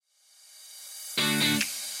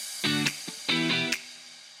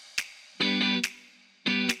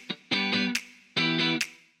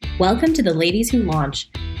Welcome to the Ladies Who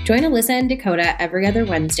Launch. Join Alyssa and Dakota every other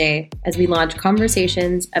Wednesday as we launch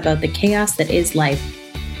conversations about the chaos that is life.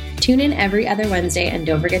 Tune in every other Wednesday and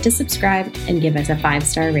don't forget to subscribe and give us a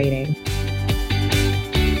 5-star rating.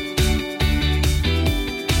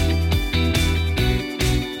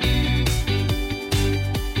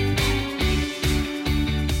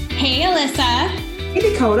 Hey, Alyssa.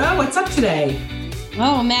 Hey, Dakota. What's up today?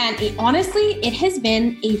 Oh, man. Honestly, it has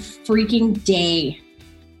been a freaking day.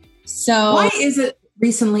 So why is it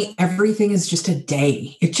recently everything is just a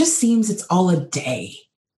day? It just seems it's all a day.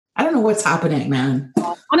 I don't know what's happening, man.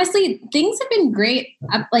 Honestly, things have been great.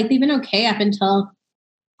 Like they've been okay up until,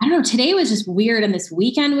 I don't know, today was just weird and this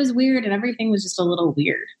weekend was weird and everything was just a little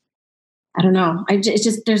weird. I don't know. It's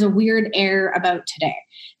just, there's a weird air about today.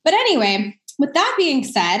 But anyway, with that being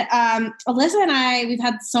said, Alyssa and I, we've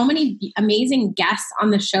had so many amazing guests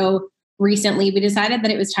on the show recently. We decided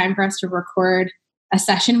that it was time for us to record a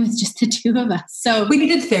session with just the two of us. So we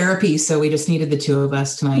needed therapy, so we just needed the two of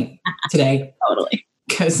us today. Totally.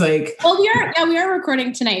 Because we are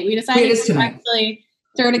recording tonight. We decided to actually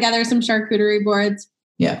throw together some charcuterie boards.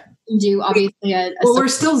 Yeah. And do obviously we're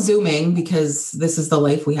still Zooming because this is the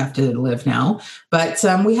life we have to live now. But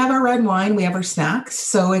we have our red wine, we have our snacks.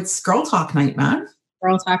 So it's girl talk night, man.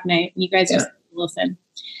 Girl talk night. You guys just listen.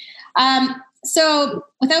 So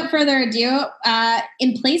without further ado,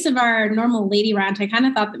 in place of our normal lady rant, I kind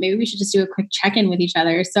of thought that maybe we should just do a quick check-in with each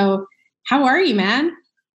other. So how are you, man?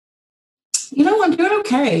 You know, I'm doing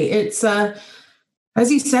okay. It's, as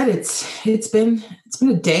you said, it's been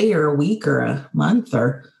a day or a week or a month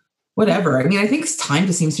or whatever. I mean, I think time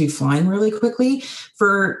just seems to be flying really quickly.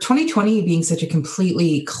 For 2020 being such a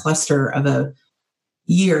completely cluster of a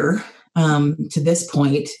year to this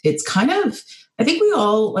point, it's kind of, I think we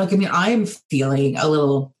all, I'm feeling a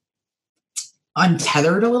little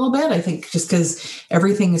untethered a little bit. I think just because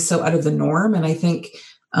everything is so out of the norm. And I think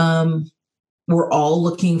we're all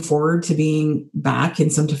looking forward to being back in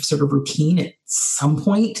some sort of routine at some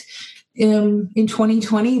point in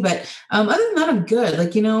 2020. But other than that, I'm good.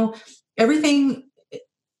 Everything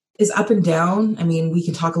is up and down. I mean, we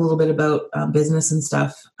can talk a little bit about business and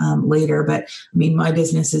stuff later, but I mean, my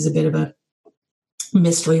business is a bit of a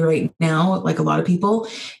mystery right now, like a lot of people.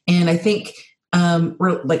 And I think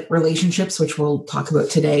relationships, which we'll talk about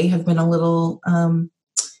today, have been a little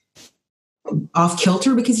off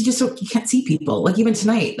kilter because you can't see people. Like even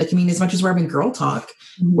tonight, as much as we're having girl talk,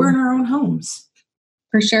 we're in our own homes.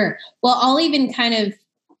 For sure. Well, I'll even kind of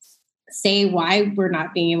say why we're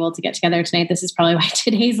not being able to get together tonight. This is probably why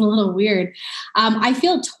today's a little weird. I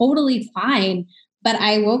feel totally fine, but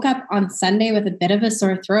I woke up on Sunday with a bit of a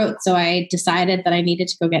sore throat. So I decided that I needed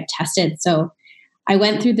to go get tested. So I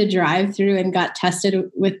went through the drive-through and got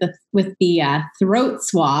tested with the throat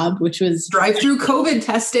swab, which was drive-through COVID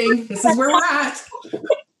testing. This is where we're at.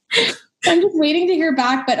 I'm just waiting to hear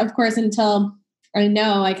back. But of course, until I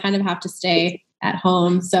know, I kind of have to stay at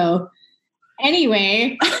home. So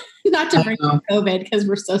anyway, not to bring up COVID because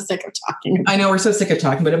we're so sick of talking about it. I know we're so sick of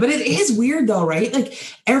talking about it, but it is weird though, right?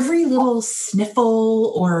 Like every little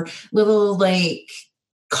sniffle or little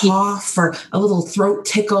cough or a little throat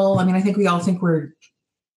tickle. I mean, I think we all think we're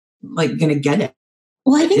going to get it.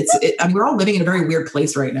 Well, I think we're all living in a very weird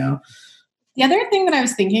place right now. The other thing that I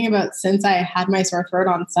was thinking about since I had my sore throat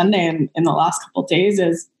on Sunday and in the last couple of days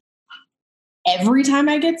is every time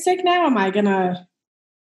I get sick now, am I going to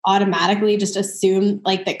automatically just assume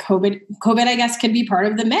that COVID, I guess, could be part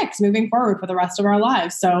of the mix moving forward for the rest of our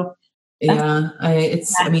lives. So yeah, I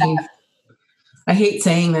hate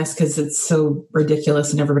saying this because it's so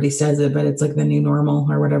ridiculous and everybody says it, but it's like the new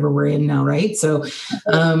normal or whatever we're in now. Right. So,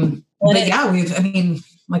 but yeah,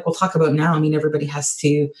 we'll talk about now. I mean, everybody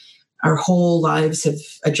our whole lives have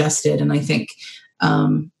adjusted. And I think,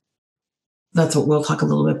 that's what we'll talk a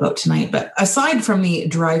little bit about tonight. But aside from the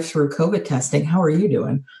drive-through COVID testing, how are you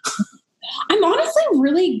doing? I'm honestly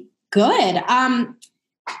really good.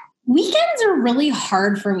 Weekends are really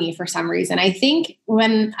hard for me for some reason. I think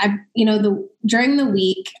when during the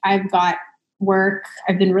week, I've got work.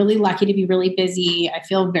 I've been really lucky to be really busy. I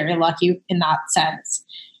feel very lucky in that sense.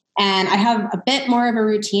 And I have a bit more of a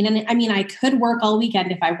routine. And I mean, I could work all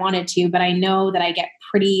weekend if I wanted to, but I know that I get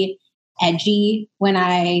pretty edgy when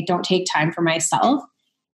I don't take time for myself.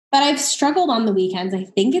 But I've struggled on the weekends. I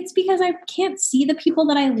think it's because I can't see the people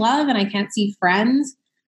that I love and I can't see friends.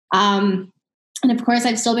 And of course,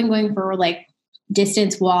 I've still been going for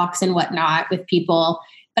distance walks and whatnot with people,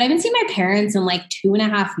 but I haven't seen my parents in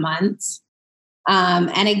 2.5 months.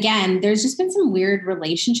 And again, there's just been some weird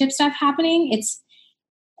relationship stuff happening. It's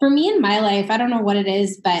for me in my life, I don't know what it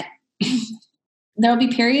is, but there'll be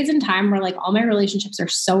periods in time where like all my relationships are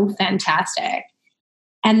so fantastic.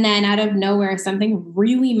 And then out of nowhere, something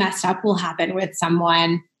really messed up will happen with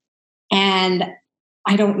someone. And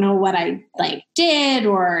I don't know what I like did,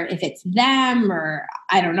 or if it's them, or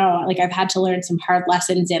I don't know. Like I've had to learn some hard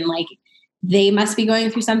lessons in like, they must be going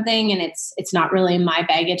through something and it's not really my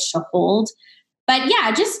baggage to hold. But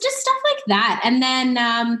yeah, just stuff like that. And then,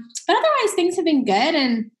 but otherwise things have been good.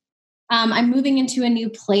 And I'm moving into a new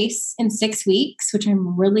place in 6 weeks, which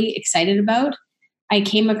I'm really excited about. I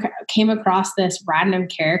came across this random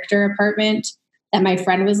character apartment that my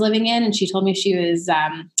friend was living in, and she told me she was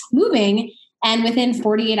moving. And within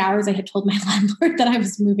 48 hours, I had told my landlord that I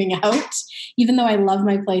was moving out, even though I love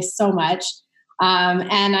my place so much.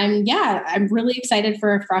 And I'm really excited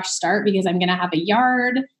for a fresh start because I'm going to have a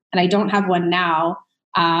yard, and I don't have one now.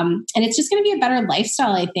 And it's just going to be a better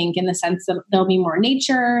lifestyle, I think, in the sense that there'll be more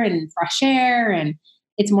nature and fresh air, and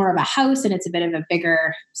it's more of a house and it's a bit of a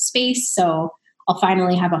bigger space. So I'll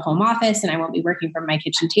finally have a home office and I won't be working from my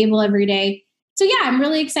kitchen table every day. So yeah, I'm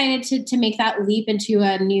really excited to make that leap into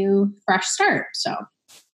a new fresh start. So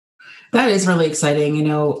that is really exciting. You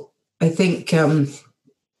know, I think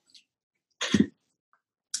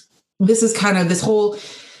this is kind of this whole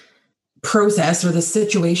process or the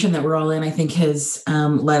situation that we're all in, I think has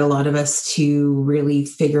led a lot of us to really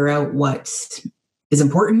figure out what is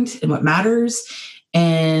important and what matters.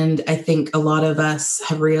 And I think a lot of us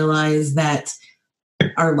have realized that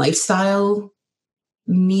our lifestyle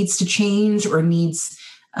needs to change or needs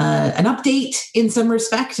an update in some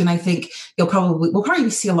respect. And I think we'll probably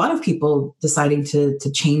see a lot of people deciding to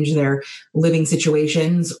change their living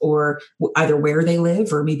situations, or either where they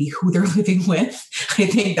live or maybe who they're living with. I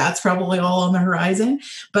think that's probably all on the horizon.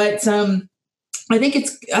 But I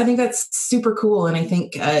think that's super cool. And I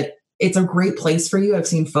think it's a great place for you. I've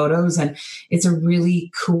seen photos, and it's a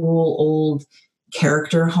really cool old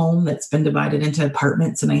character home that's been divided into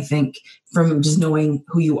apartments. And I think from just knowing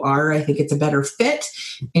who you are, I think it's a better fit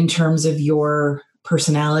in terms of your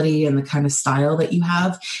personality and the kind of style that you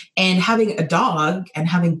have. And having a dog and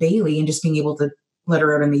having Bailey and just being able to let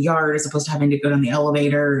her out in the yard as opposed to having to go down the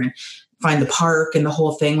elevator and find the park and the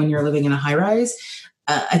whole thing when you're living in a high rise.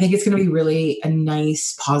 I think it's going to be really a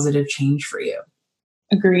nice, positive change for you.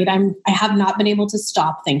 Agreed. I have not been able to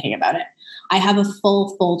stop thinking about it. I have a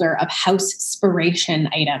full folder of house-spiration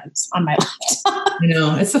items on my laptop. You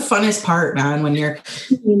know, it's the funnest part, man, when you're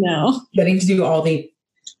getting to do all the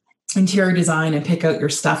interior design and pick out your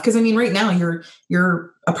stuff. Because I mean, right now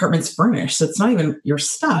your apartment's furnished, so it's not even your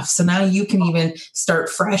stuff. So now you can even start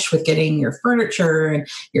fresh with getting your furniture and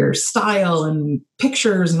your style and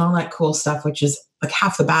pictures and all that cool stuff, which is like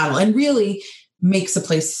half the battle and really makes a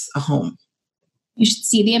place a home. You should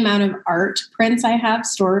see the amount of art prints I have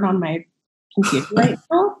stored on my computer right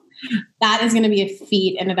now. That is going to be a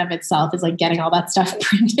feat in and of itself, is like getting all that stuff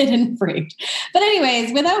printed and framed. But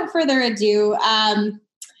anyways, without further ado,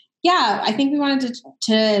 I think we wanted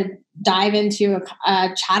to dive into a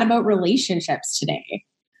chat about relationships today.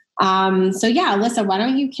 Alyssa, why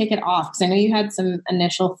don't you kick it off? Because I know you had some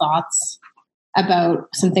initial thoughts about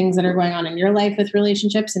some things that are going on in your life with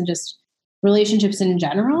relationships and just relationships in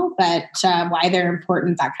general, but why they're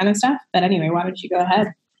important, that kind of stuff. But anyway, why don't you go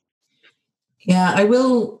ahead? Yeah, I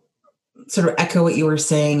will sort of echo what you were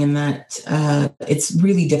saying in that it's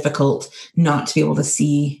really difficult not to be able to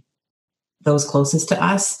see those closest to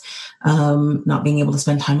us, not being able to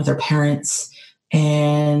spend time with our parents,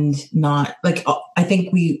 and not like, I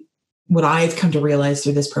think what I've come to realize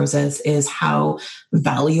through this process is how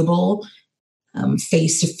valuable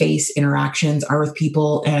face-to-face interactions are with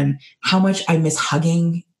people, and how much I miss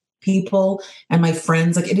hugging people and my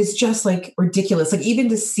friends. Like, it is just like ridiculous. Like, even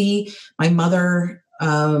to see my mother,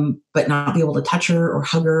 but not be able to touch her or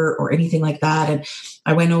hug her or anything like that. And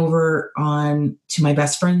I went over to my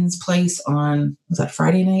best friend's place was that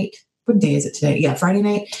Friday night? What day is it today? Yeah, Friday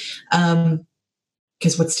night.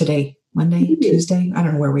 Because what's today? Monday, Tuesday? I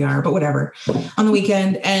don't know where we are, but whatever. On the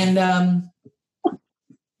weekend. And,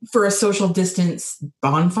 for a social distance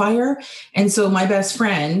bonfire. And so my best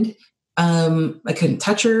friend, I couldn't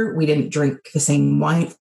touch her. We didn't drink the same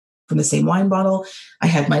wine from the same wine bottle. I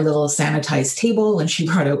had my little sanitized table, and she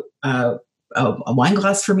brought out a wine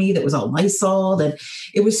glass for me that was all Lysol. And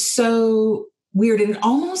it was so weird. And it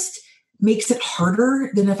almost makes it harder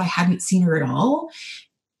than if I hadn't seen her at all.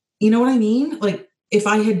 You know what I mean? Like, if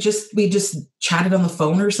we just chatted on the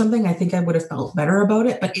phone or something, I think I would have felt better about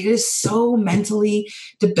it. But it is so mentally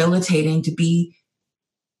debilitating to be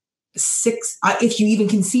if you even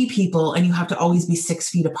can see people and you have to always be 6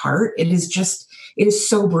 feet apart, it is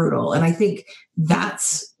so brutal. And I think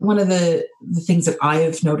that's one of the things that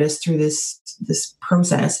I've noticed through this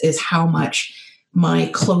process is how much my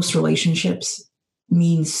close relationships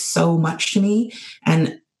mean so much to me,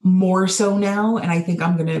 and more so now. And I think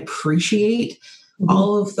I'm going to appreciate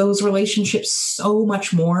all of those relationships so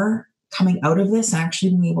much more coming out of this, and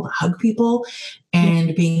actually being able to hug people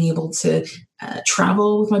and being able to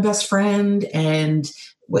travel with my best friend and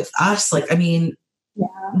with us. Like, I mean,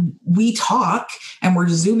 we talk and we're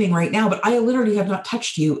Zooming right now, but I literally have not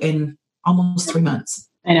touched you in almost 3 months.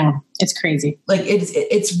 I know. It's crazy. Like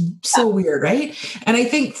it's so weird. Right. And I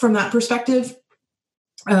think from that perspective,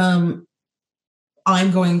 I'm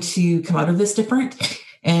going to come out of this different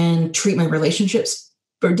and treat my relationships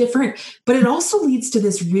different, but it also leads to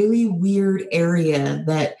this really weird area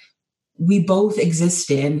that we both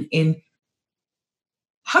exist in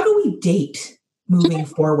how do we date moving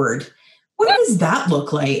forward? What does that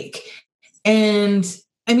look like? And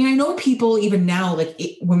I mean, I know people even now, like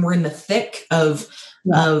when we're in the thick of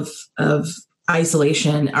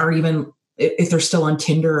isolation, or even if they're still on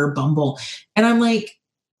Tinder or Bumble, and I'm like,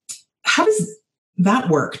 how does that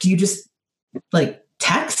work? Do you just like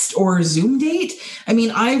text or Zoom date? I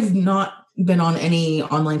mean, I've not been on any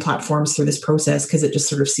online platforms through this process because it just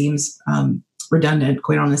sort of seems redundant,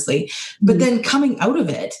 quite honestly. But then coming out of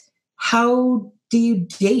it, how do you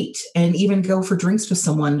date and even go for drinks with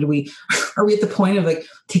someone? Are we at the point of like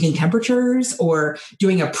taking temperatures or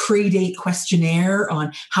doing a pre-date questionnaire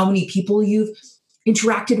on how many people you've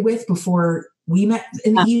interacted with before we met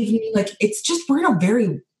in the evening? Like, it's just, we're in a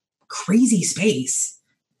very crazy space.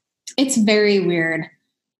 It's very weird.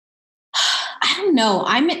 I don't know.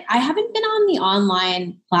 I haven't been on the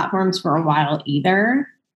online platforms for a while either.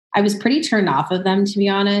 I was pretty turned off of them, to be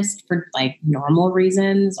honest, for like normal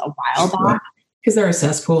reasons a while back. Because they're a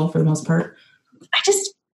cesspool for the most part.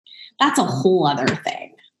 That's a whole other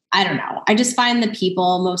thing. I don't know. I just find the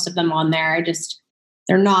people, most of them on there,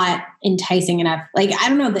 they're not enticing enough. Like, I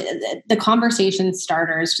don't know, the conversation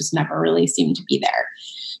starters just never really seem to be there.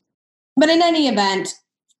 But in any event.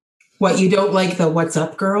 What, you don't like the "what's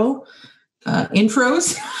up, girl"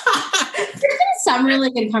 intros? There's been some really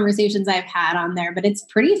good conversations I've had on there, but it's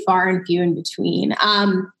pretty far and few in between.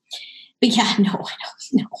 But yeah, no.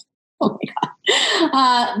 Oh my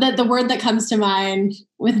God. The word that comes to mind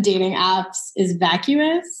with dating apps is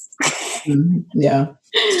vacuous. Yeah.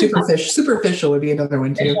 Superficial would be another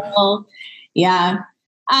one too. Yeah.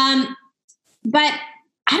 But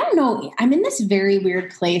I don't know. I'm in this very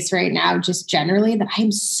weird place right now, just generally, that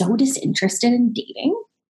I'm so disinterested in dating,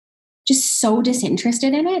 just so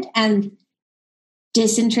disinterested in it, and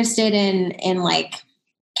disinterested in like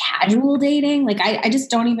casual dating. Like, I just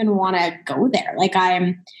don't even want to go there. Like,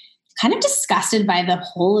 I'm kind of disgusted by the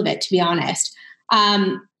whole of it, to be honest.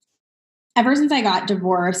 Ever since I got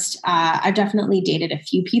divorced, I've definitely dated a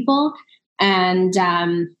few people, and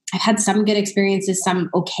I've had some good experiences, some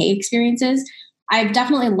okay experiences. I've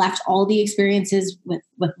definitely left all the experiences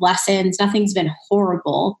with lessons. Nothing's been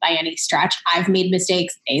horrible by any stretch. I've made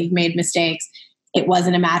mistakes. They've made mistakes. It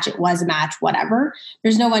wasn't a match. It was a match, whatever.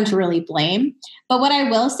 There's no one to really blame. But what I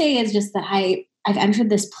will say is just that I've entered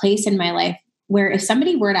this place in my life where if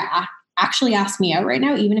somebody were to actually ask me out right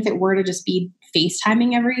now, even if it were to just be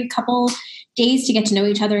FaceTiming every couple days to get to know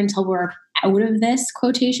each other until we're out of this,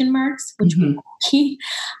 quotation marks, which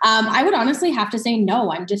I would honestly have to say,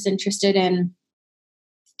 no, I'm disinterested in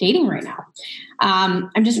dating right now.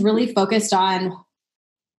 I'm just really focused on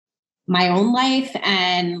my own life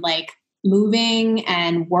and like moving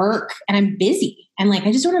and work, and I'm busy, and like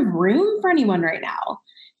I just don't have room for anyone right now.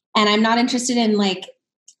 And I'm not interested in like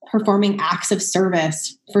performing acts of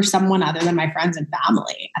service for someone other than my friends and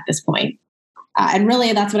family at this point. And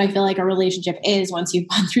really, that's what I feel like a relationship is once you've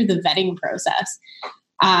gone through the vetting process.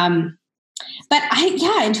 But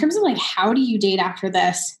in terms of like, how do you date after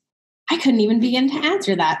this? I couldn't even begin to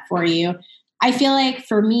answer that for you. I feel like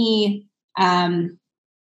for me,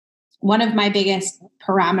 one of my biggest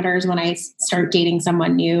parameters when I start dating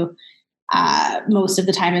someone new, most of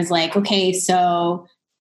the time is like, okay, so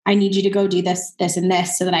I need you to go do this, this, and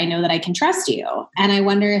this so that I know that I can trust you. And I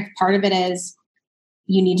wonder if part of it is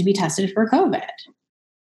you need to be tested for COVID.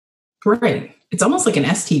 Right. It's almost like an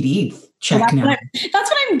STD check now. That's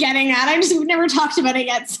what I'm getting at. We've never talked about it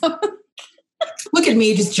yet. So look at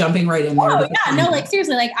me just jumping right in there. Oh yeah, no, like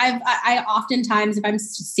seriously, like I oftentimes, if I'm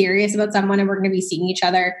serious about someone and we're going to be seeing each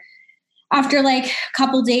other after like a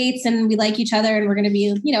couple dates and we like each other and we're going to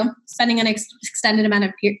be, spending an extended amount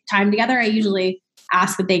of time together, I usually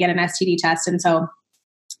ask that they get an STD test. And so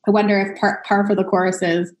I wonder if par for the course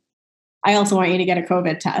is I also want you to get a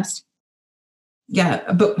COVID test.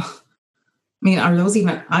 Yeah. But I mean, are those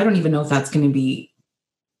even, I don't even know if that's going to be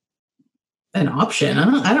an option.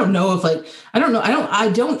 I don't know if like, I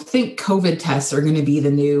don't think COVID tests are going to be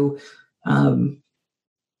the new blood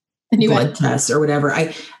tests or whatever.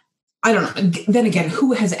 I don't know. Then again,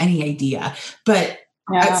 who has any idea? But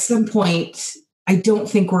at some point, I don't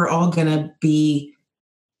think we're going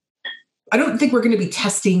to be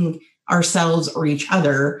testing ourselves or each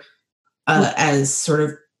other as sort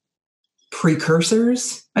of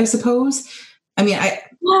precursors, I suppose. I mean,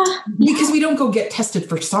 because we don't go get tested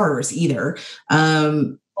for SARS either.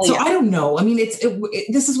 So I don't know. I mean,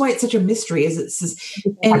 this is why it's such a mystery.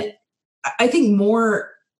 And I think more,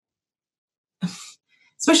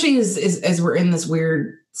 especially as we're in this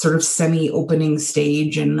weird sort of semi-opening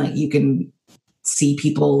stage, and that you can see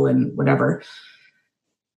people and whatever.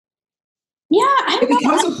 Yeah, it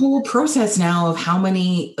becomes a whole process now of how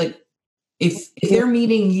many, like, if they're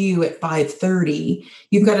meeting you at 5:30,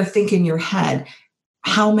 you've got to think in your head,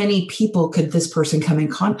 how many people could this person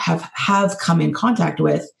have come in contact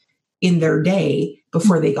with in their day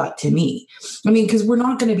before they got to me? I mean, because we're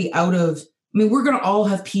not going to be we're going to all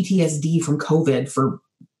have PTSD from COVID for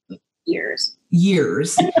years.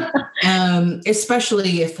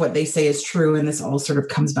 Especially if what they say is true and this all sort of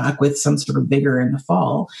comes back with some sort of vigor in the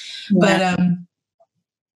fall. Yeah. But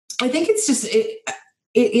I think it's just, it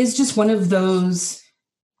is just one of those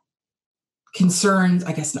concerns.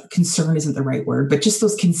 I guess concern isn't the right word, but just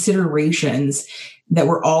those considerations that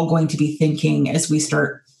we're all going to be thinking as we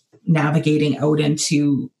start navigating out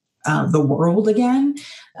into the world again.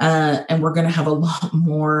 And we're going to have a lot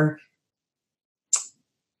more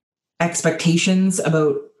expectations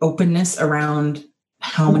about openness around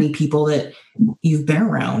how many people that you've been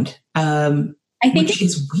around. I think which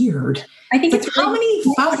is weird. I think it's how many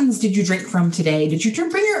fountains did you drink from today? Did you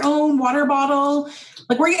bring your own water bottle?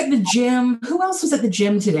 Like, were you at the gym? Who else was at the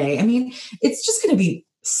gym today? I mean, it's just going to be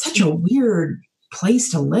such a weird place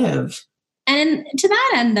to live. And to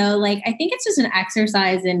that end, though, like, I think it's just an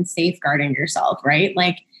exercise in safeguarding yourself, right?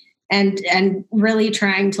 Like, and really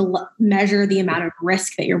trying to measure the amount of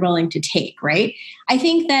risk that you're willing to take, right? I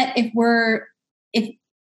think that if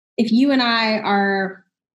you and I are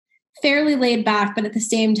fairly laid back, but at the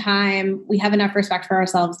same time, we have enough respect for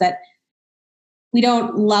ourselves that we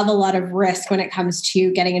don't love a lot of risk when it comes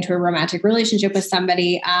to getting into a romantic relationship with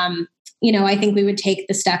somebody. I think we would take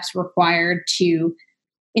the steps required to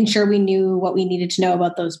ensure we knew what we needed to know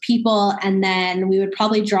about those people. And then we would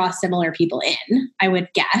probably draw similar people in, I would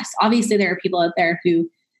guess. Obviously, there are people out there who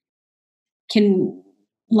can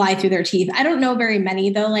lie through their teeth. I don't know very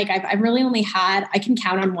many, though. Like, I've really only I can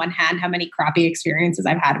count on one hand how many crappy experiences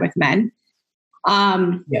I've had with men.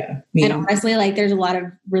 And honestly, like, there's a lot of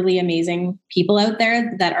really amazing people out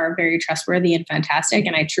there that are very trustworthy and fantastic.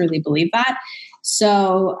 And I truly believe that.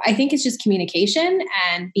 So I think it's just communication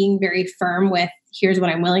and being very firm with, here's what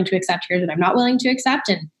I'm willing to accept, here's what I'm not willing to accept,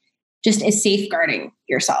 and just is safeguarding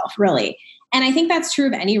yourself, really. And I think that's true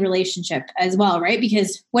of any relationship as well, right?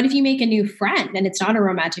 Because what if you make a new friend and it's not a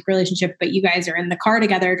romantic relationship, but you guys are in the car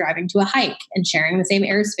together driving to a hike and sharing the same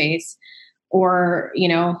airspace, or,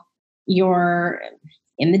 you're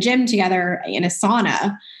in the gym together in a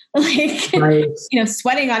sauna, like, right.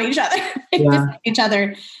 Sweating on each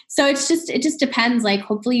other. So it just depends. Like,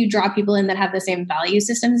 hopefully you draw people in that have the same value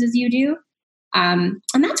systems as you do. And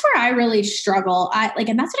that's where I really struggle.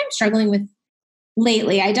 And that's what I'm struggling with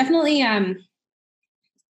lately. I definitely, I don't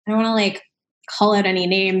want to call out any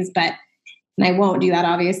names, and I won't do that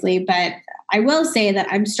obviously, but I will say that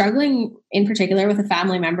I'm struggling in particular with a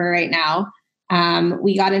family member right now.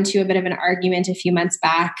 We got into a bit of an argument a few months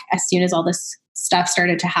back as soon as all this stuff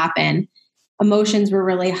started to happen. Emotions were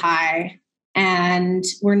really high, and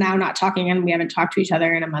we're now not talking, and we haven't talked to each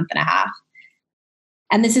other in a month and a half.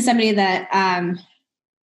 And this is somebody that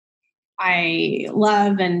I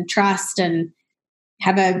love and trust and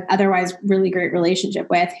have a otherwise really great relationship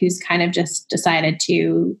with, who's kind of just decided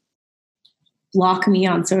to block me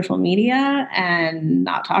on social media and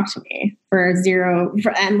not talk to me and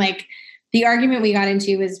the argument we got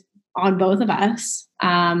into was on both of us.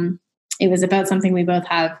 It was about something we both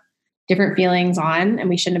have different feelings on, and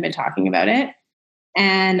we shouldn't have been talking about it.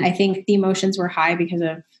 And I think the emotions were high because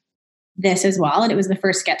of this as well. And it was the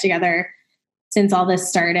first get together since all this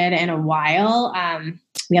started in a while.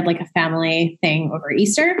 We had a family thing over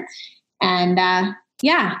Easter, and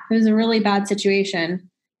it was a really bad situation.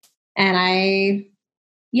 And I'm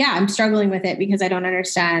struggling with it because I don't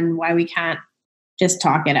understand why we can't just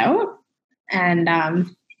talk it out. And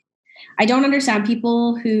I don't understand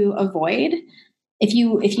people who avoid. If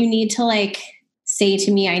you need to say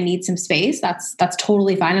to me, I need some space, that's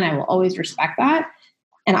totally fine. And I will always respect that.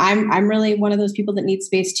 And I'm really one of those people that needs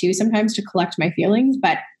space too, sometimes to collect my feelings,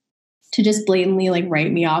 but to just blatantly like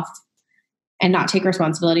write me off and not take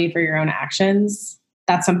responsibility for your own actions,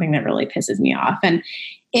 that's something that really pisses me off. And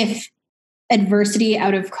if adversity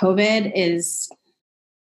out of COVID is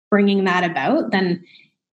bringing that about, then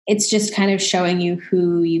it's just kind of showing you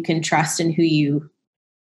who you can trust and who you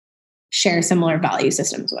share similar value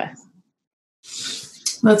systems with.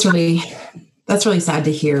 That's really sad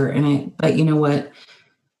to hear. But you know what?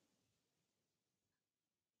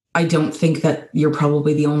 I don't think that you're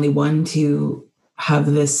probably the only one to have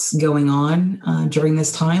this going on during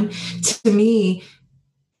this time. To me,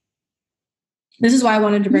 this is why I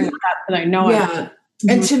wanted to bring it up, because I know. Yeah.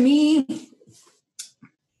 And to me,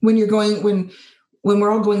 when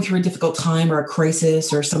we're all going through a difficult time or a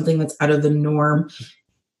crisis or something that's out of the norm,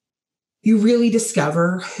 you really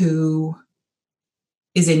discover who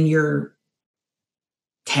is in your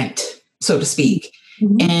tent, so to speak.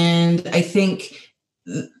 Mm-hmm. And I think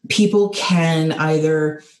people can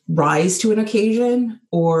either rise to an occasion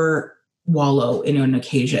or wallow in an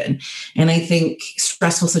occasion. And I think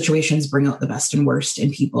stressful situations bring out the best and worst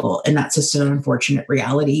in people. And that's just an unfortunate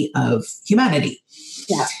reality of humanity.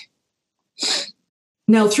 Yeah.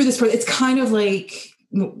 Now, through this, it's kind of like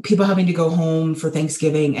people having to go home for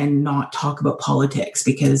Thanksgiving and not talk about politics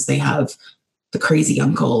because they have the crazy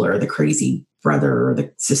uncle or the crazy brother or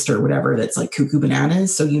the sister or whatever that's like cuckoo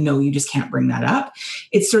bananas. So you just can't bring that up.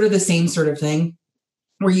 It's sort of the same sort of thing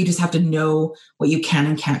where you just have to know what you can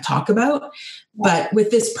and can't talk about. But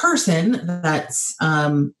with this person that's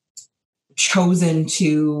chosen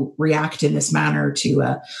to react in this manner to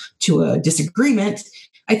a disagreement,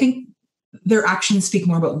 I think their actions speak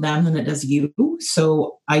more about them than it does you.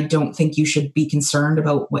 So I don't think you should be concerned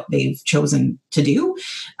about what they've chosen to do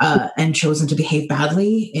and chosen to behave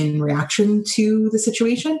badly in reaction to the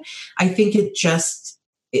situation. I think it just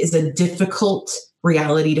is a difficult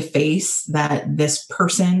reality to face that this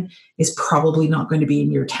person is probably not going to be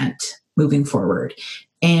in your tent moving forward.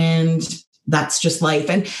 And that's just life.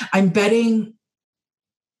 And I'm betting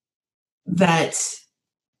that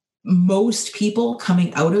most people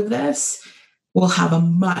coming out of this will have a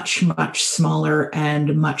much, much smaller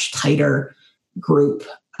and much tighter group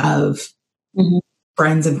of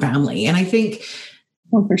friends and family. And I think,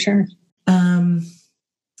 for sure.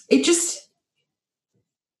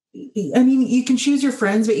 You can choose your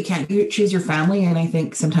friends, but you can't choose your family. And I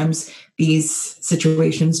think sometimes these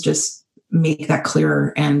situations just make that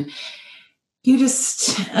clearer. And you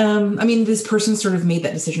just, this person sort of made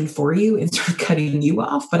that decision for you and sort of cutting you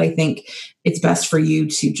off. But I think it's best for you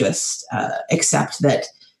to just accept that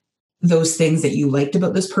those things that you liked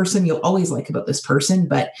about this person, you'll always like about this person.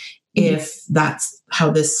 But if that's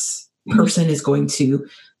how this person is going to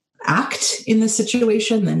act in this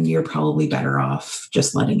situation, then you're probably better off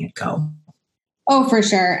just letting it go. Oh, for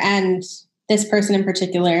sure. And this person in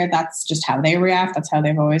particular, that's just how they react. That's how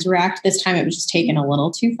they've always reacted. This time it was just taken a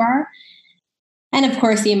little too far. And of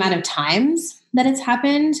course, the amount of times that it's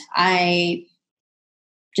happened, I'm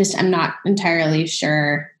not entirely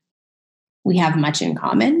sure we have much in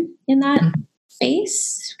common in that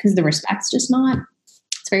space because the respect's just not,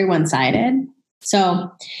 it's very one-sided.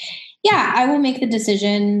 So yeah, I will make the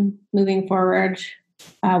decision moving forward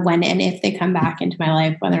when and if they come back into my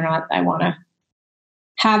life, whether or not I want to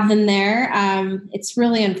have them there. It's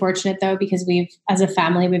really unfortunate though, because as a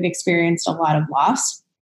family, we've experienced a lot of loss.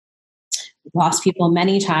 We've lost people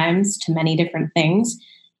many times to many different things.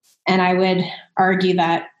 And I would argue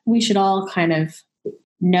that we should all kind of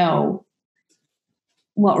know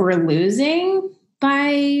what we're losing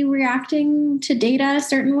by reacting to data a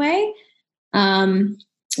certain way. I'm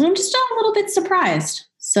just a little bit surprised.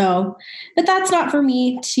 So, but that's not for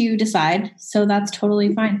me to decide. So that's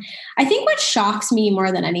totally fine. I think what shocks me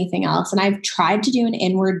more than anything else, and I've tried to do an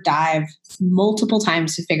inward dive multiple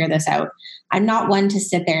times to figure this out. I'm not one to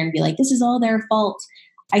sit there and be like, this is all their fault.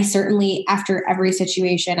 I certainly, after every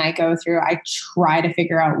situation I go through, I try to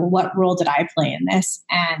figure out, well, what role did I play in this?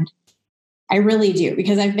 And I really do,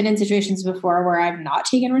 because I've been in situations before where I've not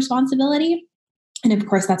taken responsibility. And of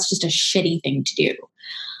course, that's just a shitty thing to do.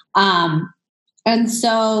 And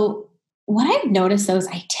so what I've noticed though is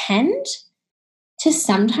I tend to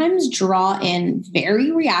sometimes draw in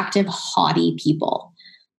very reactive, haughty people.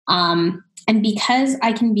 And because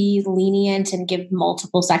I can be lenient and give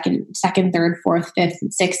multiple second, third, fourth, fifth,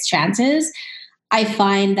 and sixth chances, I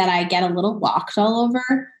find that I get a little walked all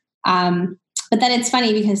over. But then it's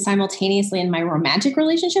funny because simultaneously in my romantic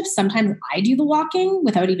relationships, sometimes I do the walking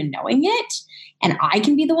without even knowing it. And I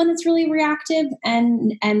can be the one that's really reactive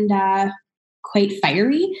and quite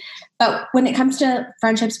fiery. But when it comes to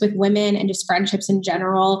friendships with women and just friendships in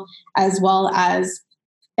general, as well as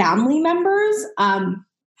family members,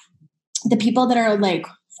 the people that are like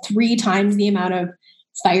 3 times the amount of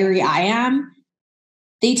fiery I am,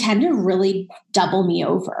 they tend to really double me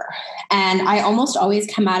over. And I almost always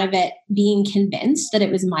come out of it being convinced that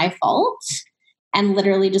it was my fault and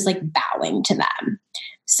literally just like bowing to them.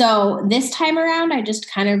 So this time around, I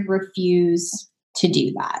just kind of refuse to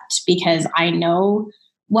do that because I know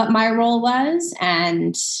what my role was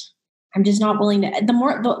and I'm just not willing to.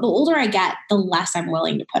 The older I get, the less I'm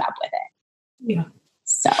willing to put up with it. Yeah.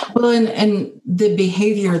 So, well, and the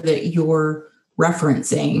behavior that you're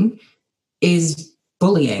referencing is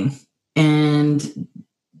bullying, and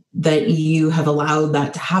that you have allowed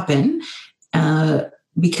that to happen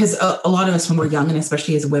because a lot of us, when we're young, and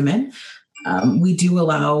especially as women, we do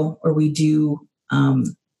allow, or we do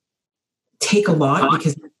take a lot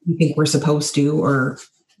because we think we're supposed to, or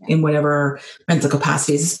in whatever mental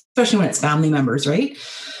capacities, especially when it's family members, right?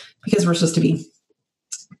 Because we're supposed to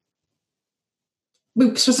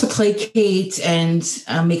placate and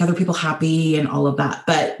make other people happy and all of that.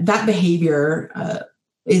 But that behavior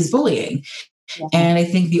is bullying. Yeah. And I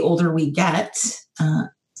think the older we get,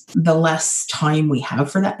 the less time we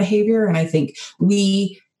have for that behavior. And I think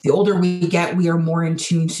the older we get, we are more in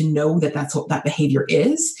tune to know that that's what that behavior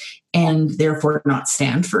is, and therefore not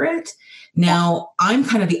stand for it. Now, I'm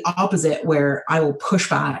kind of the opposite, where I will push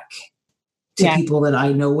back to people that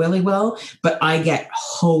I know really well, but I get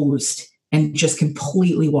hosed and just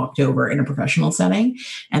completely walked over in a professional setting.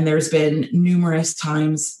 And there's been numerous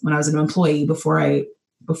times when I was an employee before I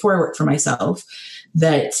worked for myself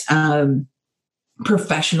that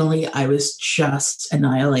professionally I was just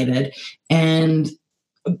annihilated. And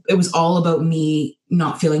it was all about me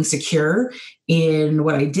not feeling secure in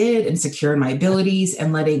what I did and secure in my abilities,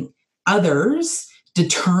 and letting others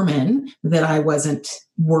determine that I wasn't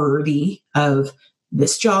worthy of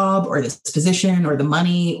this job or this position or the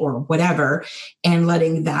money or whatever, and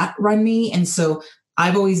letting that run me. And so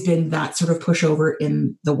I've always been that sort of pushover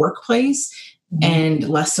in the workplace, and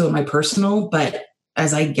less so in my personal. But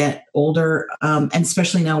as I get older, and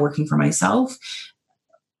especially now working for myself,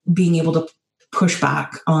 being able to push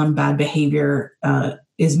back on bad behavior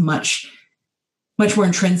is much more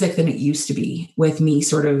intrinsic than it used to be, with me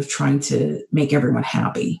sort of trying to make everyone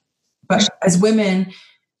happy. But as women,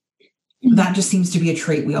 that just seems to be a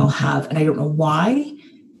trait we all have. And I don't know why,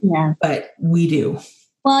 but we do.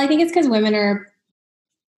 Well, I think it's because women are,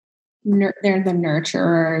 they're the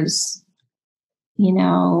nurturers. You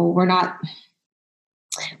know, we're not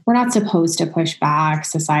supposed to push back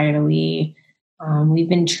societally. We've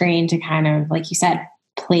been trained to kind of, like you said,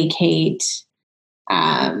 placate,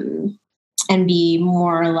 and be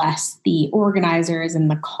more or less the organizers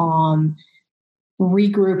and the calm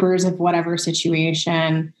regroupers of whatever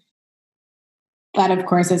situation. But of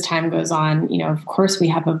course, as time goes on, of course we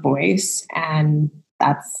have a voice, and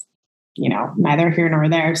that's, neither here nor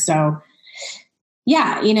there. So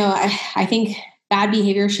yeah, I think bad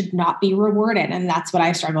behavior should not be rewarded. And that's what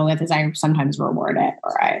I struggle with, is I sometimes reward it,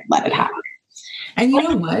 or I let it happen. And you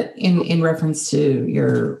know what, in reference to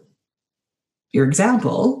your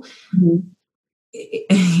example,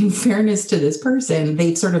 in fairness to this person,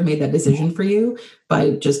 they've sort of made that decision for you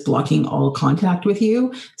by just blocking all contact with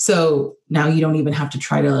you. So now you don't even have to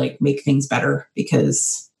try to like make things better,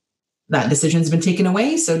 because that decision's been taken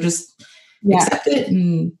away. So just accept it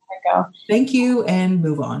and thank you and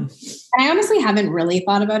move on. And I honestly haven't really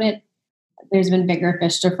thought about it. There's been bigger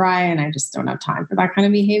fish to fry, and I just don't have time for that kind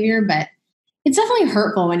of behavior. But it's definitely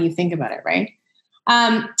hurtful when you think about it, right?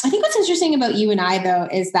 I think what's interesting about you and I, though,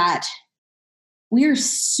 is that we are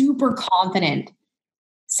super confident.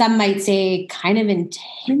 Some might say kind of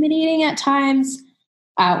intimidating at times.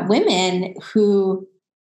 Women who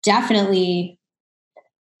definitely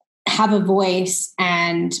have a voice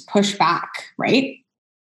and push back, right?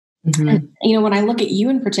 Mm-hmm. And, when I look at you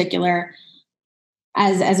in particular,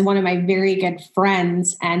 as one of my very good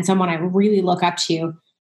friends and someone I really look up to,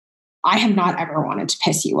 I have not ever wanted to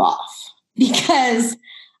piss you off, because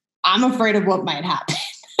I'm afraid of what might happen.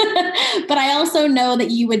 But I also know that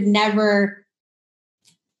you would never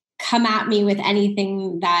come at me with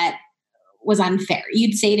anything that was unfair.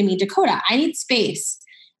 You'd say to me, Dakota, I need space,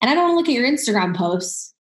 and I don't want to look at your Instagram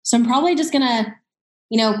posts. So I'm probably just going to,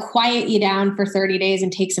 quiet you down for 30 days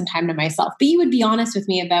and take some time to myself. But you would be honest with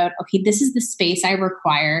me about, okay, this is the space I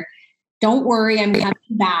require. Don't worry, I'm coming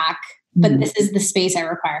back, but this is the space I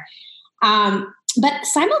require. But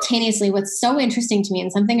simultaneously, what's so interesting to me,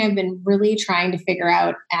 and something I've been really trying to figure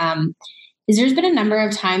out, is there's been a number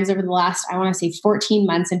of times over the last, I want to say 14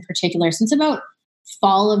 months in particular, since about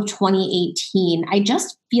fall of 2018, I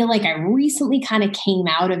just feel like I recently kind of came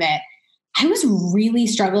out of it. I was really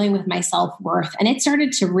struggling with my self-worth, and it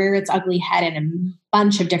started to rear its ugly head in a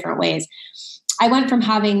bunch of different ways. I went from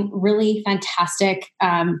having really fantastic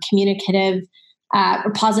communicative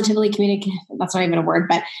or positively communicative, that's not even a word,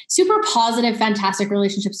 but super positive, fantastic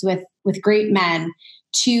relationships with great men,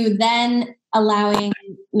 to then allowing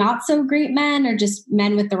not so great men, or just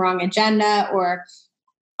men with the wrong agenda, or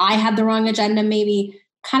I had the wrong agenda, maybe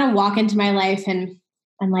kind of walk into my life and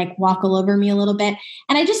like walk all over me a little bit.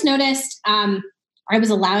 And I just noticed I was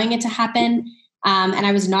allowing it to happen, and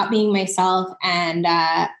I was not being myself, and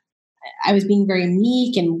I was being very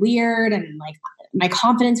meek and weird, and like my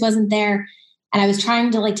confidence wasn't there. And I was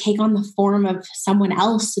trying to like take on the form of someone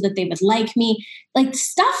else so that they would like me, like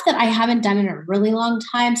stuff that I haven't done in a really long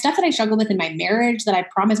time, stuff that I struggled with in my marriage that I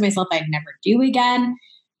promised myself I'd never do again.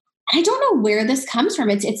 And I don't know where this comes from.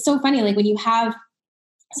 It's so funny. Like when you have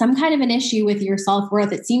some kind of an issue with your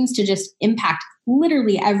self-worth, it seems to just impact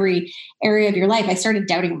literally every area of your life. I started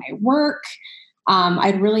doubting my work.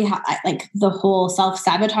 I'd really like the whole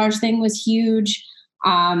self-sabotage thing was huge.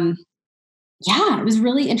 Yeah, it was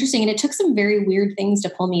really interesting. And it took some very weird things to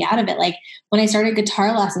pull me out of it. Like when I started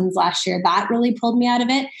guitar lessons last year, that really pulled me out of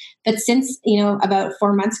it. But since, about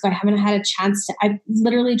 4 months ago, I haven't had a chance to, I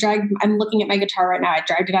literally I'm looking at my guitar right now. I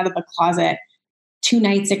dragged it out of the closet 2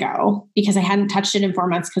 nights ago because I hadn't touched it in 4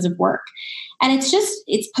 months because of work. And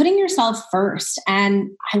it's putting yourself first.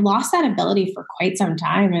 And I lost that ability for quite some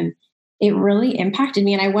time. And it really impacted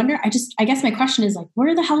me. And I wonder, I guess my question is like,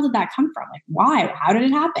 where the hell did that come from? Like, why? How did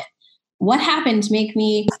it happen? What happened to make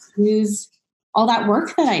me lose all that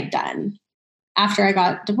work that I'd done after I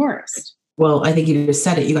got divorced? Well, I think you just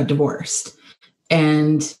said it. You got divorced.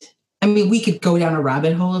 And I mean, we could go down a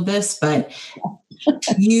rabbit hole of this, but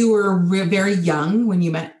you were very young when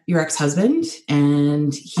you met your ex-husband,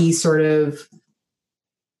 and he sort of,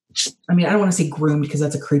 I mean, I don't want to say groomed because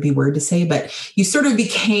that's a creepy word to say, but you sort of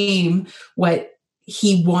became what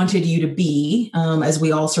he wanted you to be, as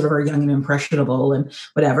we all sort of are young and impressionable and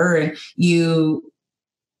whatever. And you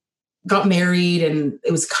got married, and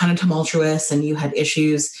it was kind of tumultuous, and you had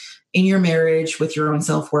issues in your marriage with your own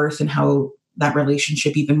self-worth and how that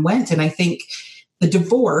relationship even went. And I think the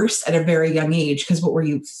divorce at a very young age, because what were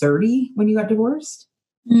you, 30 when you got divorced?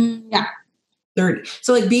 Yeah. 30.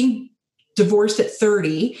 So like being divorced at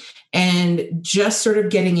 30 and just sort of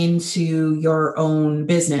getting into your own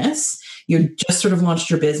business. You just sort of launched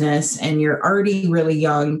your business, and you're already really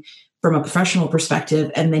young from a professional perspective.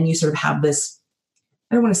 And then you sort of have this,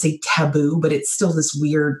 I don't want to say taboo, but it's still this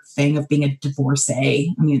weird thing of being a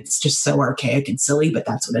divorcee. I mean, it's just so archaic and silly, but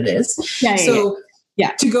that's what it is.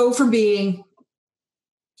 Yeah. To go from being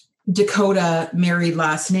Dakota married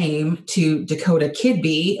last name to Dakota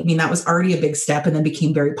Kidby, I mean, that was already a big step, and then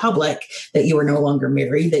became very public that you were no longer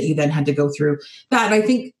married, that you then had to go through that. And I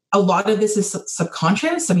think a lot of this is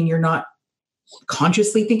subconscious. I mean, you're not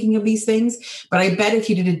consciously thinking of these things, but I bet if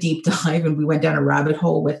you did a deep dive and we went down a rabbit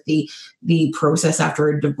hole with the process after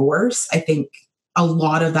a divorce, I think a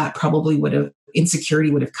lot of that probably insecurity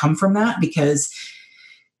would have come from that, because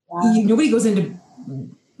nobody goes into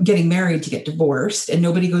getting married to get divorced, and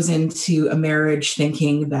nobody goes into a marriage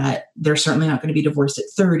thinking that they're certainly not going to be divorced at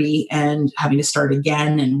 30 and having to start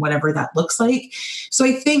again and whatever that looks like. So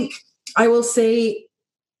I think I will say,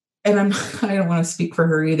 and I don't want to speak for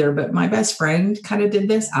her either, but my best friend kind of did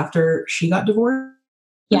this after she got divorced.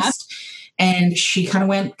 Yeah. And she kind of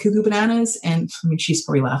went cuckoo bananas. And I mean, she's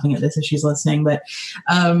probably laughing at this if she's listening, but,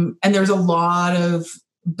 and there's a lot of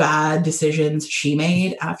bad decisions she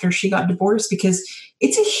made after she got divorced, because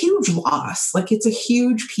it's a huge loss. Like, it's a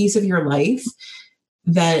huge piece of your life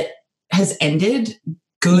that has ended.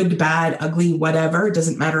 Good, bad, ugly, whatever. It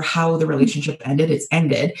doesn't matter how the relationship ended, it's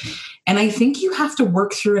ended. And I think you have to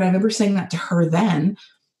work through it. I remember saying that to her then.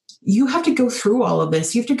 You have to go through all of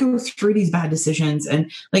this. You have to go through these bad decisions.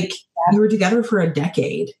 And like, you were together for a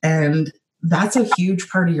decade, and that's a huge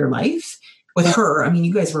part of your life with her. I mean,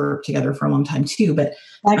 you guys were together for a long time too, but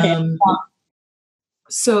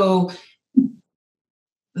so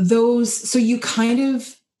you kind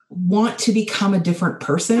of want to become a different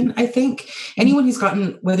person. I think anyone who's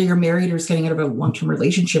gotten, whether you're married or is getting out of a long-term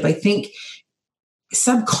relationship, I think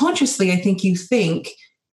subconsciously, I think you think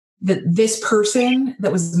that this person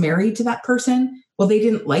that was married to that person, well, they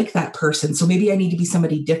didn't like that person. So maybe I need to be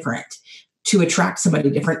somebody different to attract somebody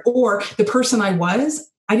different. Or the person I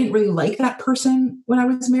didn't really like that person when I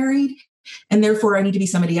was married, and therefore I need to be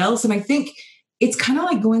somebody else. And I think it's kind of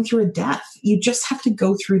like going through a death. You just have to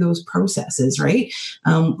go through those processes, right?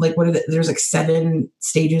 Like there's like 7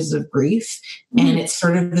 stages of grief, and it's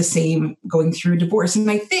sort of the same going through a divorce.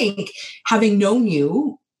 And I think having known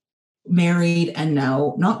you married and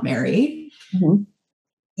now not married,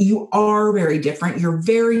 you are very different. You're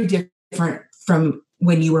very different from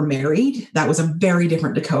when you were married. That was a very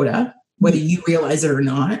different Dakota, whether you realize it or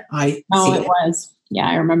not. It was. Yeah,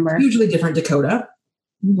 I remember. Hugely different Dakota.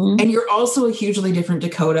 And you're also a hugely different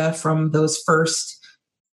Dakota from those first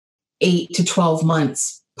 8 to 12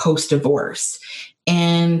 months post-divorce.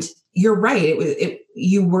 And you're right.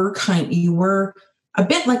 You were a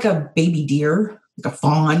bit like a baby deer, like a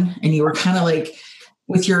fawn, and you were kind of like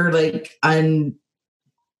with your like unfettered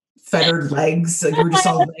legs, like you were just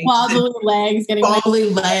all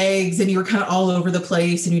wobbly legs, and you were kind of all over the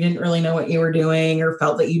place, and you didn't really know what you were doing or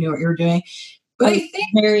felt that you knew what you were doing. But I think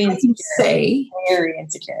very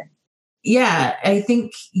insecure. Yeah, I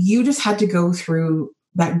think you just had to go through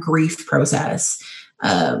that grief process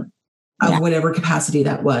of whatever capacity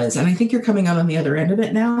that was. And I think you're coming out on the other end of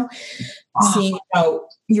it now, seeing how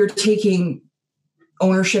you're taking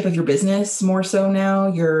ownership of your business more so now.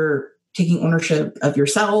 You're taking ownership of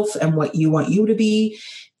yourself and what you want you to be.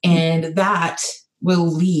 And that will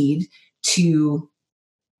lead to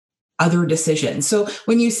other decisions. So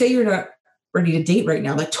when you say you're not ready to date right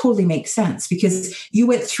now, that totally makes sense, because you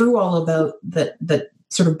went through all of the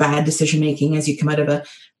sort of bad decision making as you come out of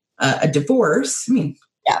a divorce. I mean,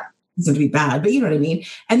 it doesn't have to be bad, but you know what I mean?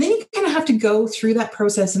 And then you kind of have to go through that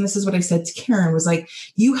process. And this is what I said to Karen, was like,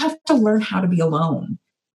 you have to learn how to be alone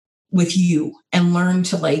with you and learn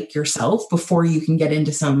to like yourself before you can get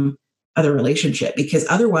into some other relationship, because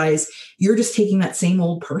otherwise you're just taking that same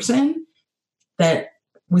old person that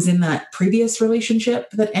was in that previous relationship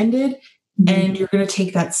that ended, and you're going to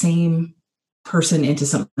take that same person into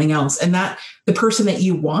something else. And that the person that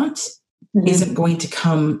you want isn't going to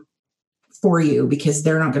come for you, because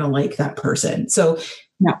they're not going to like that person. So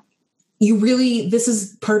this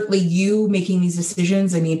is partly you making these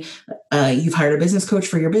decisions. I mean, you've hired a business coach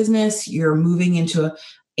for your business. You're moving into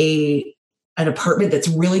an apartment that's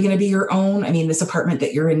really going to be your own. I mean, this apartment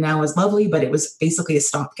that you're in now is lovely, but it was basically a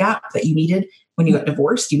stopgap that you needed when you got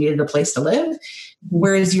divorced. You needed a place to live.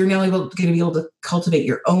 Whereas you're now going to be able to cultivate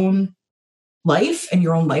your own life and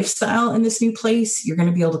your own lifestyle in this new place. You're going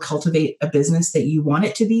to be able to cultivate a business that you want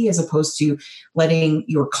it to be, as opposed to letting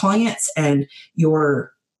your clients and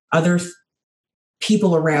your other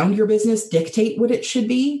people around your business dictate what it should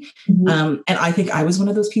be. And I think I was one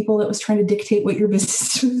of those people that was trying to dictate what your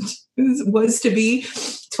business was to be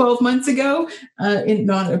 12 months ago, in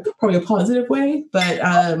not probably a positive way, but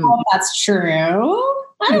that's true.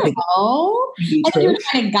 I don't know. I think you were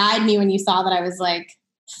trying to guide me when you saw that I was like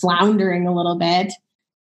floundering a little bit.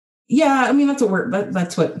 Yeah, I mean, that's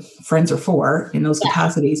what friends are for in those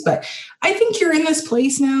capacities. But I think you're in this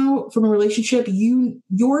place now from a relationship.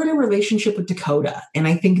 You're in a relationship with Dakota, and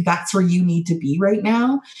I think that's where you need to be right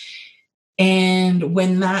now. And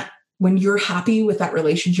when you're happy with that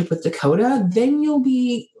relationship with Dakota, then you'll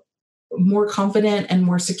be more confident and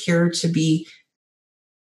more secure to be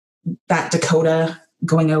that Dakota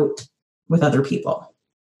going out with other people.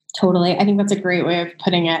 Totally. I think that's a great way of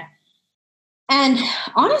putting it. And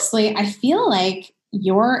honestly, I feel like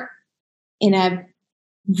you're in a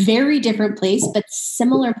very different place, but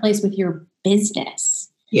similar place with your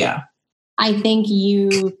business. Yeah. I think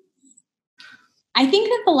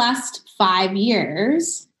that the last 5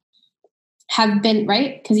 years have been,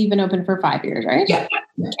 right? Because you've been open for 5 years, right? Yeah.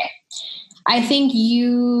 Okay. I think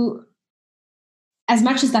as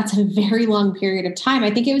much as that's a very long period of time,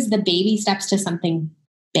 I think it was the baby steps to something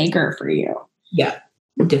bigger for you. Yeah.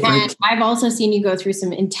 Different. And I've also seen you go through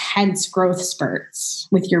some intense growth spurts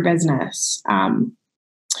with your business.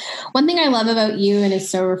 One thing I love about you and is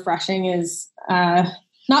so refreshing is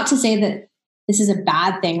not to say that this is a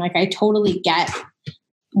bad thing. Like, I totally get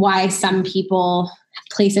why some people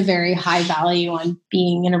place a very high value on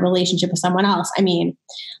being in a relationship with someone else. I mean,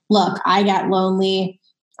 look, I get lonely.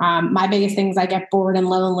 My biggest thing is I get bored and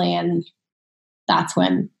lonely, and that's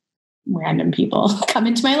when random people come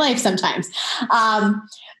into my life sometimes.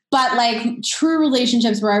 But like true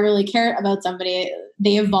relationships where I really care about somebody,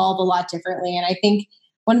 they evolve a lot differently. And I think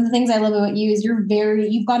one of the things I love about you is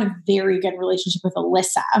you've got a very good relationship with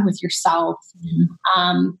Alyssa, with yourself.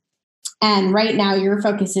 And right now your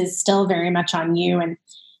focus is still very much on you, and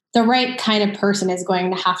the right kind of person is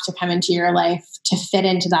going to have to come into your life to fit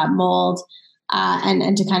into that mold,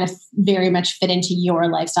 and to kind of very much fit into your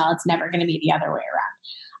lifestyle. It's never going to be the other way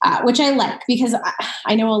around, which I like, because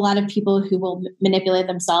I know a lot of people who will manipulate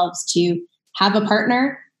themselves to have a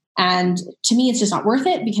partner And to me, it's just not worth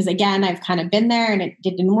it because again, I've kind of been there and it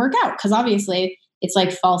didn't work out because obviously it's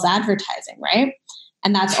like false advertising, right?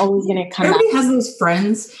 And that's always going to come Everybody back. has those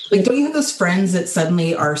friends. Like, don't you have those friends that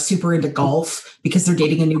suddenly are super into golf because they're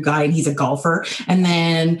dating a new guy and he's a golfer? And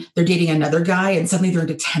then they're dating another guy and suddenly they're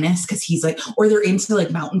into tennis because he's like, or they're into like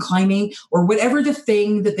mountain climbing or whatever the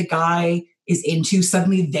thing that the guy is into.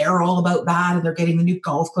 Suddenly they're all about that and they're getting the new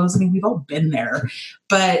golf clothes. I mean, we've all been there.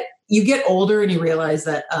 But you get older and you realize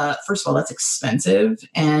that, first of all, that's expensive.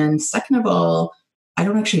 And second of all, I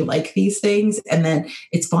don't actually like these things. And then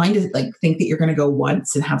it's fine to like think that you're going to go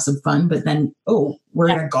once and have some fun, but then, oh, we're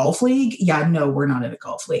in a golf league. Yeah, no, we're not in a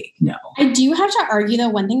golf league. No. I do have to argue though,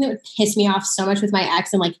 one thing that would piss me off so much with my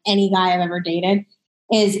ex and like any guy I've ever dated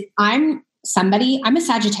is I'm a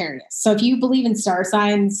Sagittarius. So if you believe in star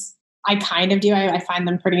signs, I kind of do. I find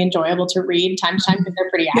them pretty enjoyable to read time to time because they're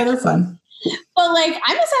pretty accurate. Yeah, they're fun. But like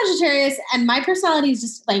I'm a Sagittarius and my personality is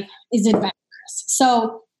just like, is adventurous.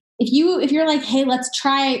 So if you're like, hey, let's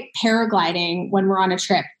try paragliding when we're on a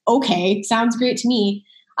trip. Okay, sounds great to me.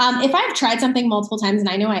 If I've tried something multiple times and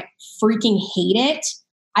I know I freaking hate it,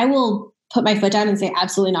 I will put my foot down and say,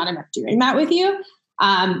 absolutely not, I'm not doing that with you.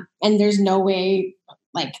 And there's no way,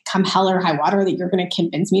 like come hell or high water, that you're going to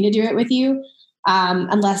convince me to do it with you.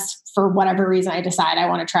 Unless for whatever reason I decide I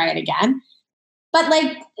want to try it again. But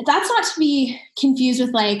like, that's not to be confused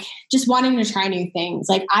with like just wanting to try new things.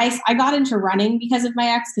 Like I got into running because of my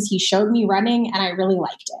ex because he showed me running and I really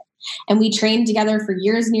liked it. And we trained together for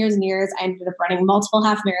years and years and years. I ended up running multiple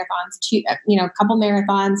half marathons, a couple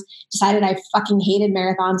marathons, decided I fucking hated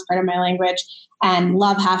marathons, part of my language, and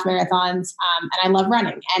love half marathons. And I love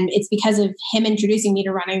running. And it's because of him introducing me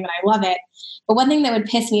to running that I love it. But one thing that would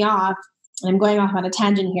piss me off, and I'm going off on a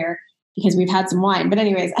tangent here, because we've had some wine. But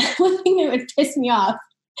anyways, one thing that would piss me off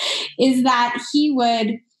is that he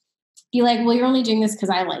would be like, well, you're only doing this because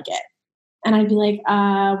I like it. And I'd be like,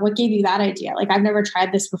 what gave you that idea? Like, I've never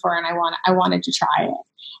tried this before and I wanted to try it.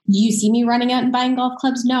 Do you see me running out and buying golf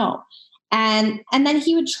clubs? No. And then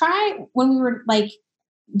he would try when we were like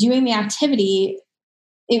doing the activity.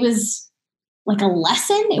 It was like a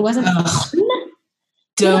lesson. It wasn't fun.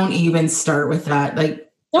 Don't even start with that. Like,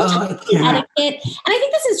 don't talk etiquette. And I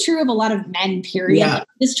think this is true of a lot of men, period. Yeah. Like,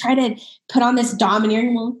 just try to put on this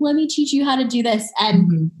domineering, well, let me teach you how to do this.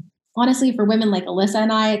 And honestly, for women like Alyssa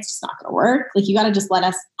and I, it's just not going to work. Like, you got to just let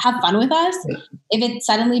us have fun with us. Yeah. If it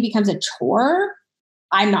suddenly becomes a chore,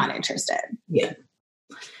 I'm not interested. Yeah.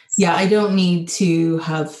 Yeah. I don't need to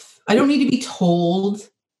be told,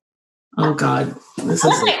 oh God, this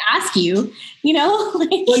is like, ask you, like,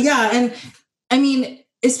 well, yeah. And I mean,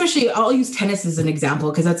 especially I'll use tennis as an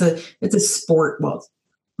example because it's a sport. Well,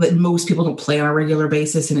 that most people don't play on a regular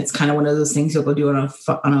basis. And it's kind of one of those things you'll go do on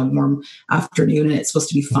a warm afternoon and it's supposed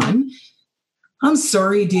to be fun. I'm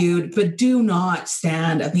sorry, dude, but do not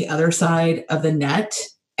stand at the other side of the net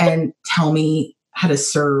and tell me how to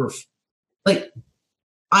serve. Like,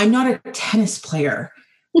 I'm not a tennis player.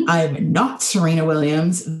 I'm not Serena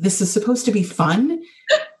Williams. This is supposed to be fun.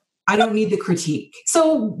 I don't need the critique.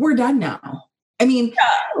 So we're done now. I mean,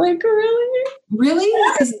 like, really?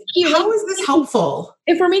 How is this helpful?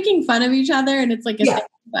 If we're making fun of each other and it's like,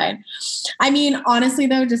 fine. I mean, honestly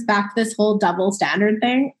though, just back to this whole double standard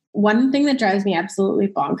thing. One thing that drives me absolutely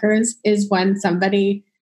bonkers is when somebody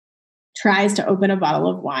tries to open a bottle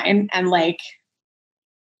of wine and like,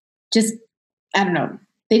 just, I don't know,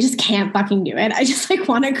 they just can't fucking do it. I just like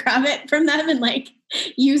want to grab it from them and like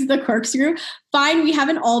use the corkscrew. Fine, we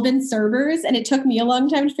haven't all been servers and it took me a long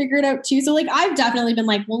time to figure it out too. So like I've definitely been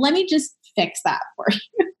like, well, let me just fix that for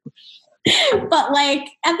you. But like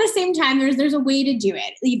at the same time, there's a way to do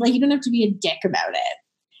it. Like, you don't have to be a dick about it.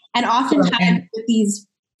 And oftentimes with these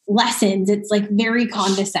lessons, it's like very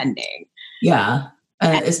condescending. Yeah.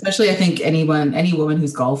 Especially I think any woman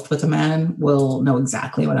who's golfed with a man will know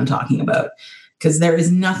exactly what I'm talking about. Because there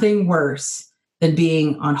is nothing worse than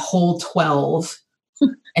being on hole 12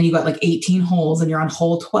 and you got like 18 holes and you're on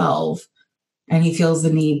hole 12 and he feels the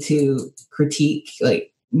need to critique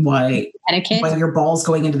like why your ball's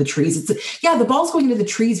going into the trees. The ball's going into the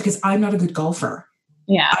trees because I'm not a good golfer.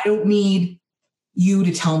 Yeah. I don't need you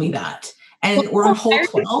to tell me that. And we're on hole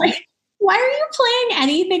 12. Why are you playing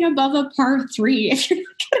anything above a par 3 if you're not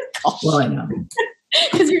going to golf? Well, I know.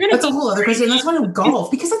 Because that's a whole other question. That's one of golf.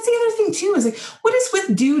 Because that's the other thing too, is like, what is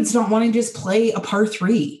with dudes not wanting to just play a par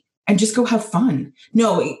 3 and just go have fun?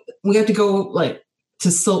 No, we have to go like to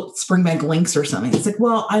Springbank Links or something. It's like,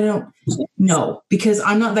 well, I don't know because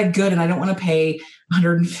I'm not that good and I don't want to pay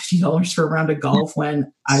 $150 for a round of golf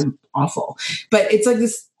when I'm awful. But it's like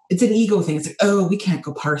this, it's an ego thing. It's like, oh, we can't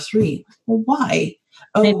go par 3. Well, why?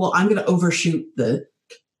 Oh, well, I'm going to overshoot the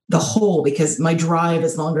the whole, because my drive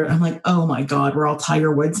is longer. I'm like, oh my God, we're all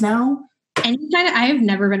Tiger Woods now. I have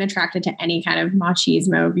never been attracted to any kind of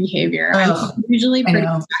machismo behavior. I'm usually pretty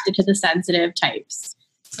attracted to the sensitive types.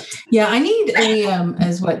 Yeah, I need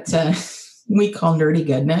as what we call nerdy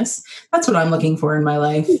goodness. That's what I'm looking for in my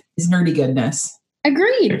life, is nerdy goodness.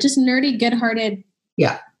 Agreed. Just nerdy, good-hearted.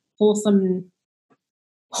 Yeah. Wholesome.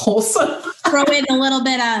 Throw in a little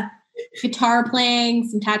bit of guitar playing,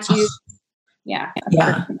 some tattoos. Yeah.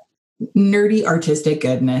 Yeah. Nerdy artistic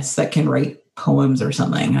goodness that can write poems or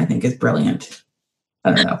something, I think is brilliant.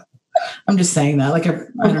 I don't know. I'm just saying that. Like, I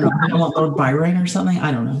don't know. I don't want Lord Byron or something.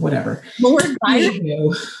 I don't know. Whatever. Lord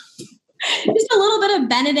Byron? Just a little bit of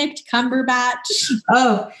Benedict Cumberbatch.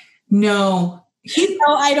 Oh, no.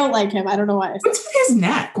 No, I don't like him. I don't know why. What's with his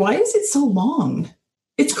neck? Why is it so long?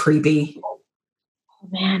 It's creepy. Oh,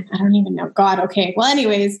 man. I don't even know. God. Okay. Well,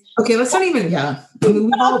 anyways. Okay. Let's not even, yeah.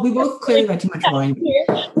 We both clearly got too much wine.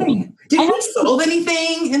 Did we solve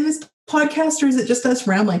anything in this podcast, or is it just us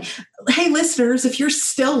rambling? Hey, listeners, if you're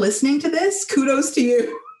still listening to this, kudos to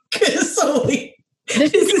you. Because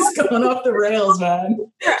this is going off the rails, man.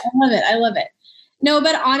 I love it. No,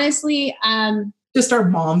 but honestly, just our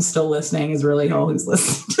mom still listening is really all who's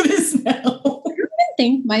listening to this now. I don't even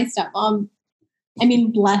think my stepmom, I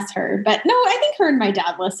mean, bless her, but no, I think her and my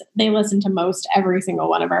dad listen to most every single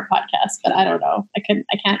one of our podcasts, but I don't know. I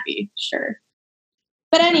can't be sure.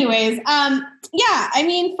 But anyways, yeah, I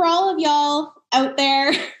mean, for all of y'all out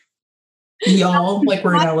there, y'all, like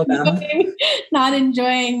we're in Alabama, not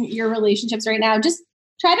enjoying your relationships right now, just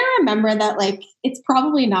try to remember that, like, it's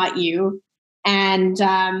probably not you. And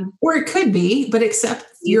or it could be, but accept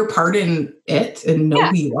your part in it and know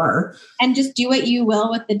who you are. And just do what you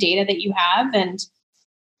will with the data that you have. And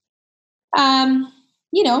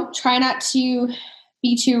try not to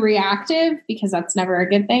be too reactive, because that's never a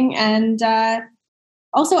good thing. And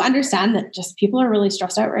also understand that just people are really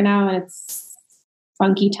stressed out right now, and it's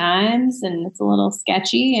funky times and it's a little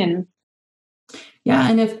sketchy. And yeah,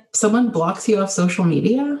 and if someone blocks you off social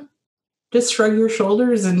media, just shrug your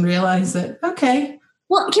shoulders and realize that, okay.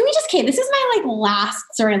 Well, this is my last,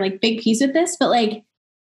 big piece with this, but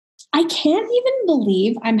I can't even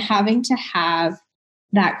believe I'm having to have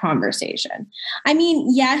that conversation. I mean,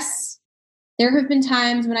 yes, there have been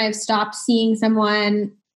times when I've stopped seeing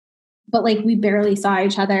someone, but we barely saw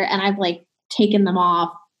each other, and I've taken them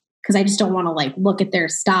off because I just don't want to look at their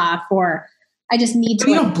stuff, or I just need to.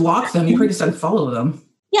 You don't block them. You probably just unfollow them.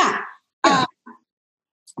 Yeah.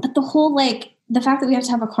 But the whole, the fact that we have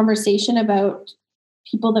to have a conversation about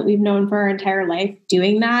people that we've known for our entire life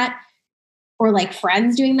doing that, or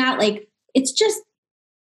friends doing that, it's just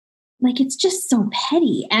so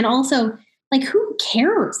petty. And also, who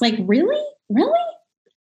cares? Really?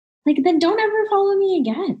 Then don't ever follow me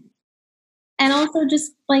again. And also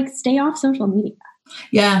just stay off social media.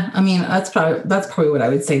 Yeah. I mean, that's probably what I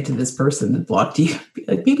would say to this person that blocked you.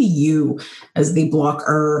 Maybe you, as the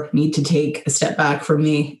blocker, need to take a step back from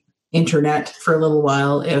the internet for a little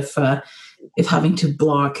while if having to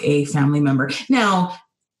block a family member. Now,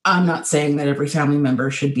 I'm not saying that every family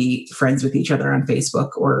member should be friends with each other on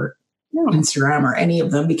Facebook or Instagram or any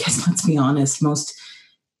of them, because let's be honest,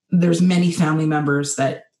 there's many family members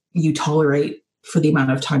that you tolerate for the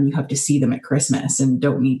amount of time you have to see them at Christmas and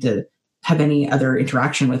don't need to have any other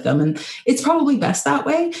interaction with them. And it's probably best that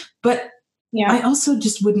way. But I also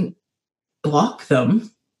just wouldn't block them.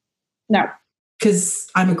 No. Because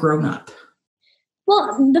I'm a grown-up.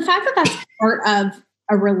 Well, the fact that that's part of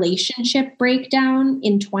a relationship breakdown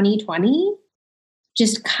in 2020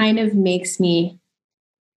 just kind of makes me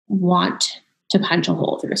want to punch a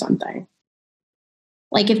hole through something.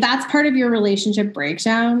 If that's part of your relationship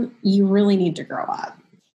breakdown, you really need to grow up.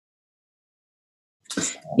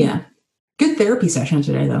 Yeah. Good therapy session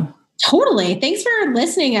today, though. Totally. Thanks for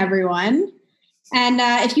listening, everyone. And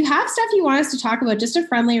if you have stuff you want us to talk about, just a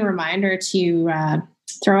friendly reminder to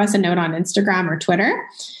throw us a note on Instagram or Twitter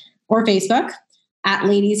or Facebook at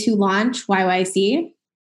Ladies Who Launch YYC.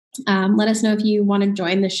 Let us know if you want to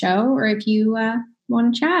join the show, or if you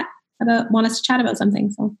want us to chat about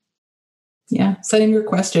something. So yeah, send in your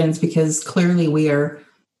questions, because clearly we are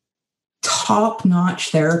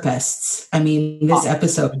top-notch therapists. I mean, this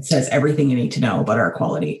episode says everything you need to know about our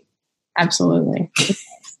quality. Absolutely.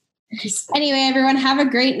 Anyway, everyone, have a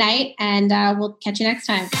great night, and we'll catch you next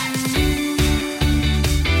time.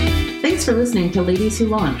 Thanks for listening to Ladies Who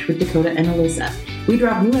Launch with Dakota and Alyssa. We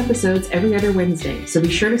drop new episodes every other Wednesday, so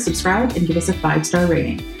be sure to subscribe and give us a 5-star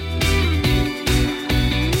rating.